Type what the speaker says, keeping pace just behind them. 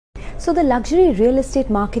So the luxury real estate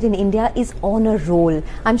market in India is on a roll.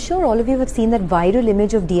 I'm sure all of you have seen that viral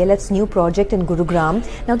image of DLF's new project in Gurugram.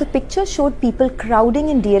 Now the picture showed people crowding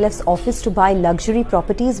in DLF's office to buy luxury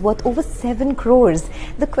properties worth over 7 crores.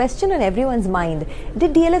 The question on everyone's mind,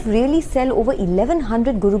 did DLF really sell over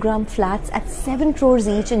 1100 Gurugram flats at 7 crores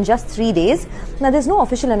each in just 3 days? Now there's no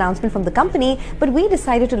official announcement from the company, but we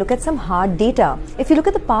decided to look at some hard data. If you look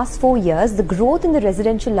at the past 4 years, the growth in the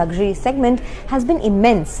residential luxury segment has been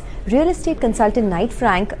immense. Real estate consultant Knight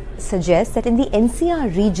Frank suggests that in the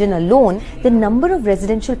NCR region alone, the number of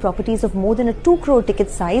residential properties of more than a 2 crore ticket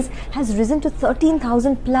size has risen to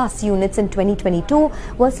 13,000 plus units in 2022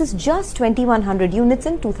 versus just 2,100 units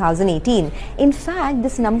in 2018. In fact,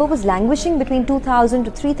 this number was languishing between 2,000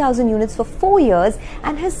 to 3,000 units for 4 years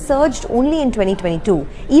and has surged only in 2022.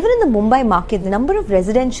 Even in the Mumbai market, the number of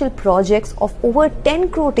residential projects of over 10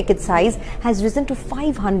 crore ticket size has risen to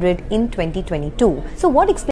 500 in 2022. So what explains